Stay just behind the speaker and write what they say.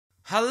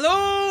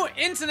Hello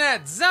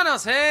internet,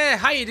 Xanos here,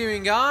 how you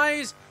doing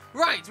guys?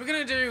 Right, we're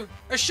going to do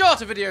a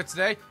shorter video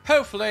today,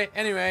 hopefully,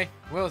 anyway,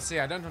 we'll see.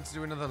 I don't want to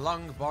do another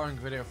long, boring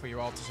video for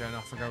you all to turn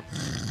off and go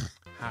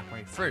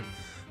halfway through.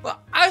 But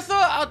I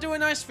thought I'll do a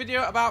nice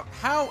video about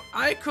how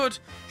I could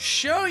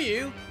show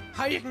you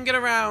how you can get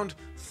around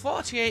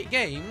 48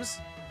 games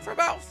for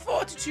about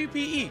 42p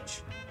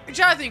each, which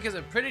I think is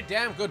a pretty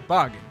damn good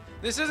bargain.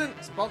 This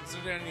isn't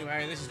sponsored in any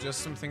way, this is just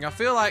something I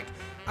feel like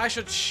I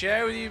should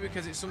share with you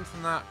because it's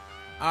something that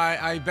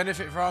I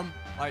benefit from.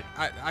 Like,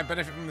 I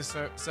benefit from this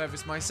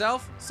service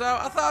myself, so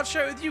I thought I'd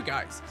share it with you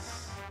guys.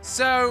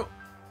 So,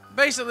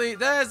 basically,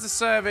 there's the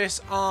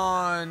service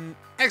on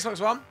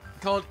Xbox One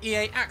called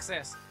EA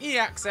Access. EA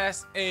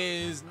Access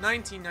is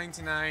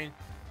 $19.99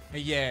 a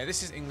year.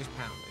 This is English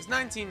pound. It's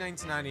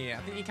 $19.99 a year.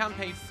 I think you can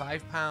pay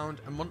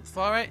 £5 a month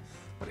for it,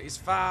 but it is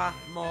far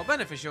more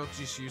beneficial to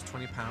just use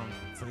 £20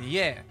 for the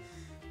year.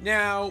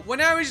 Now,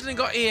 when I originally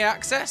got EA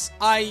Access,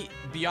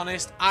 be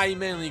honest, I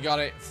mainly got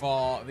it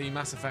for the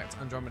Mass Effect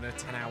Andromeda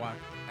 10-hour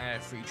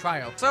free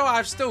trial. So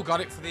I've still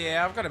got it for the year.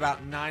 I've got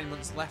about 9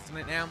 months left on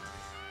it now.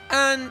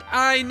 And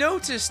I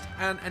noticed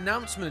an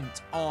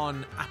announcement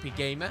on Appy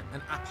Gamer,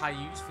 an app I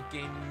use for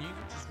gaming news,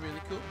 which is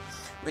really cool,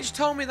 which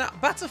told me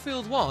that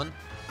Battlefield 1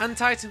 and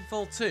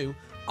Titanfall 2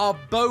 are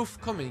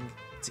both coming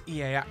to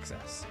EA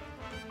Access,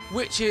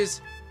 which is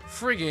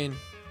friggin'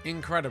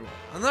 incredible.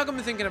 I'm now going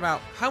to be thinking about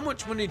how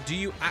much money do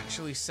you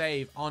actually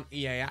save on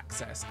EA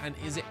Access, and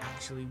is it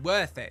actually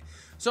worth it?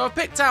 So I've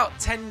picked out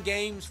 10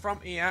 games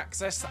from EA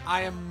Access that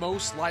I am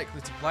most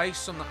likely to play,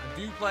 some that I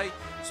do play,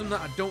 some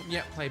that I don't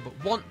yet play but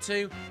want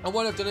to. And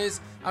what I've done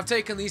is I've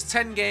taken these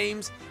 10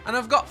 games and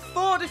I've got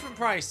 4 different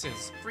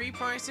prices. 3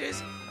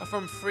 prices are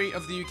from 3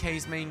 of the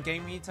UK's main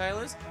game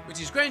retailers,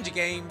 which is Granger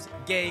Games,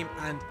 Game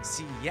and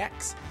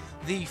CEX.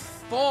 The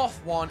 4th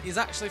one is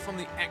actually from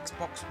the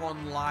Xbox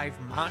One Live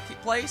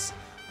Marketplace,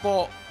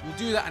 but we'll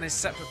do that in a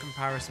separate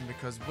comparison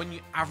because when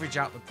you average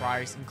out the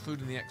price,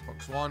 including the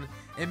Xbox One,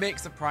 it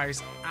makes the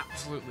price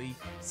absolutely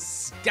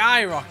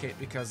skyrocket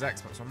because the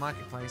Xbox One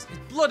Marketplace is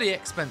bloody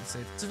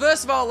expensive. So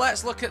first of all,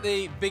 let's look at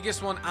the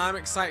biggest one I'm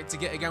excited to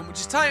get again,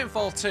 which is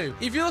Titanfall 2.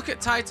 If you look at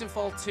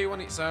Titanfall 2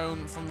 on its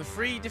own from the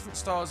 3 different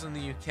stores in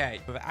the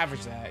UK, the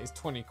average there is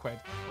 20 quid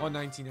or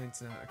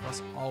 $19.99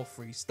 across all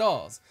 3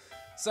 stores.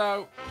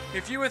 So,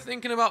 if you were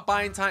thinking about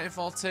buying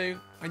Titanfall 2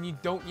 and you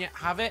don't yet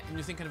have it and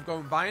you're thinking of going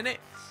and buying it,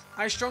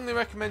 I strongly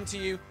recommend to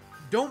you,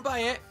 don't buy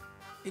it.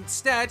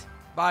 Instead,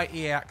 buy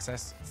EA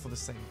Access for the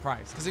same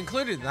price. Because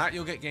included in that,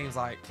 you'll get games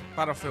like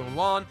Battlefield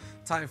 1,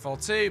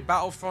 Titanfall 2,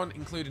 Battlefront,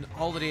 including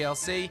all the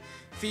DLC,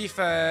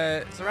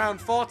 FIFA, it's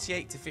around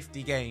 48 to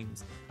 50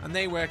 games. And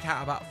they work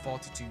out about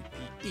 42p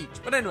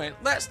each. But anyway,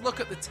 let's look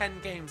at the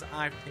 10 games that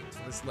I've picked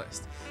for this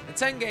list. The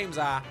 10 games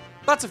are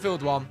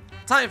Battlefield 1,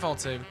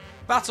 Titanfall 2,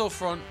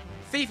 Battlefront,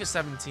 FIFA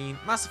 17,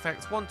 Mass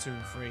Effect 1, 2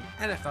 and 3,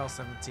 NFL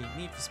 17,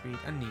 Need for Speed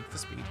and Need for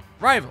Speed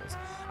Rivals.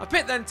 I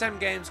picked them 10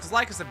 games because,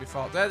 like I said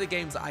before, they're the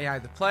games that I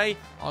either play,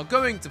 are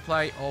going to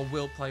play, or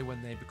will play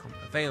when they become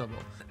available.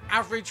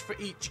 Average for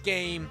each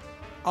game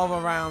of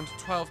around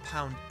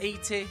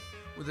 £12.80,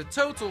 with a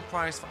total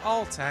price for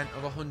all 10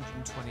 of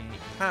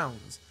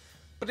 £128.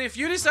 But if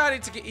you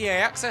decided to get EA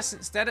Access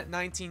instead at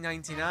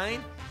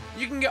 $19.99,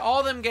 you can get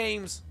all them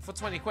games for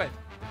 20 quid,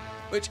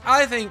 which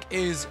I think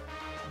is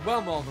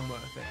well more than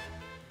worth it.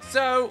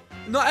 So,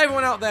 not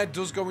everyone out there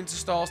does go into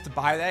stores to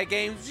buy their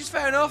games, which is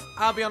fair enough.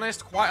 I'll be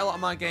honest, quite a lot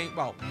of my games,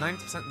 well,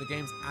 90% of the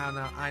games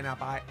I now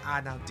buy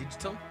are now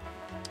digital.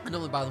 I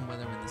normally buy them when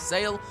they're in the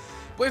sale.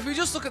 But if we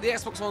just look at the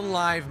Xbox One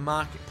Live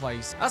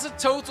Marketplace, that's a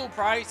total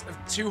price of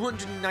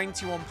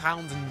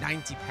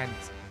 £291.90,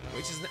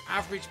 which is an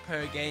average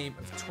per game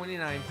of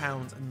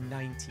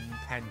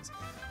 £29.19,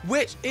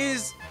 which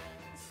is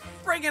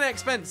friggin'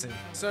 expensive.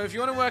 So if you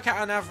want to work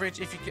out an average,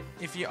 if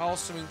you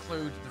also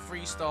include the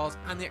free stores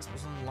and the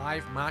Xbox One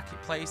Live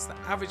Marketplace, the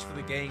average for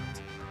the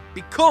games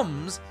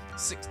becomes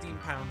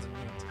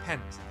 £16.80.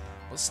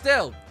 But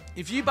still,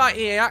 if you buy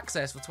EA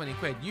Access for 20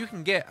 quid, you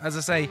can get, as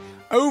I say,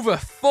 over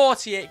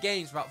 48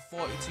 games for about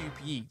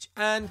 42p each.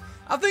 And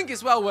I think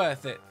it's well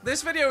worth it.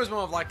 This video is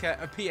more of like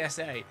a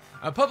PSA,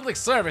 a public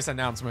service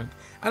announcement.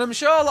 And I'm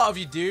sure a lot of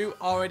you do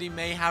already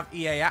may have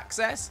EA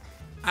Access.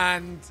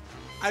 And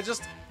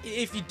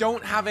if you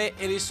don't have it,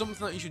 it is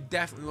something that you should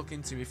definitely look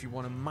into if you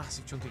want a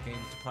massive chunk of games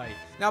to play.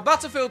 Now,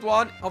 Battlefield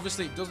 1,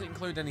 obviously, it doesn't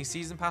include any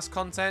Season Pass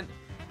content,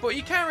 but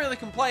you can't really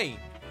complain.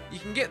 You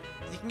can get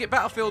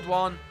Battlefield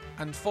 1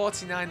 and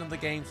 49 other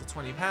games for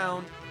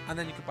 £20, and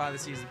then you could buy the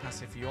Season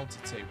Pass if you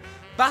wanted to.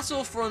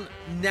 Battlefront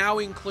now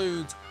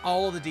includes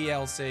all the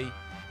DLC,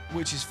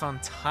 which is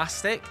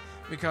fantastic,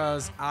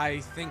 because I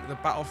think the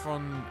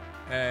Battlefront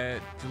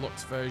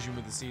deluxe version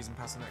with the Season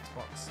Pass on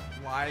Xbox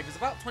Live is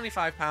about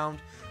 £25,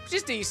 which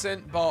is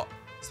decent, but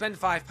spend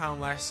 £5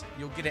 less,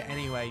 you'll get it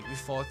anyway with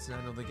 49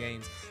 other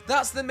games.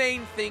 That's the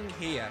main thing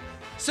here.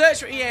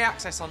 Search for EA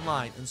Access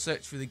online and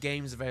search for the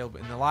games available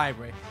in the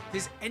library. If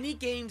there's any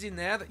games in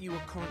there that you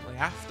are currently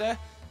after,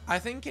 I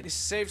think it is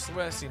seriously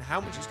worth seeing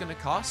how much it's going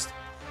to cost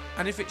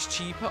And if it's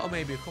cheaper or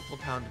maybe a couple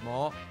of pounds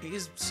more, it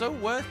is so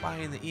worth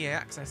buying the EA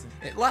Access.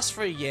 It lasts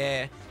for a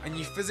year and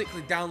you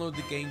physically download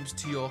the games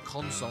to your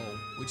console,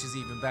 which is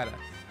even better.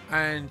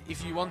 And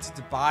if you wanted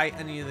to buy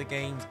any of the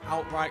games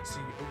outright so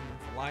you own them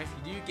for life,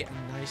 you do get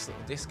a nice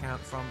little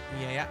discount from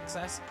EA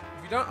Access.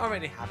 If you don't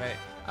already have it,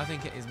 I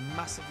think it is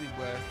massively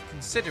worth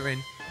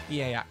considering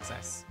EA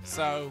Access.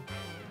 So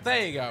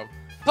there you go.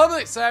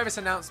 Public service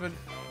announcement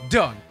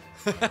done.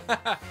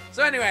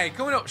 So anyway,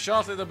 coming up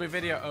shortly there'll be a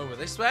video over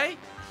this way,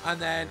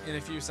 and then in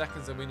a few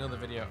seconds there'll be another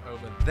video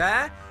over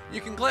there.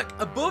 You can click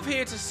above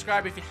here to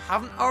subscribe if you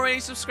haven't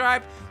already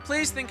subscribed.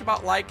 Please think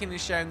about liking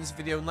and sharing this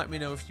video and let me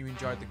know if you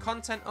enjoyed the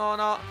content or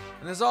not.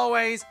 And as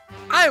always,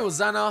 I was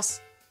Xanos,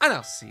 and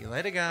I'll see you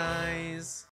later, guys.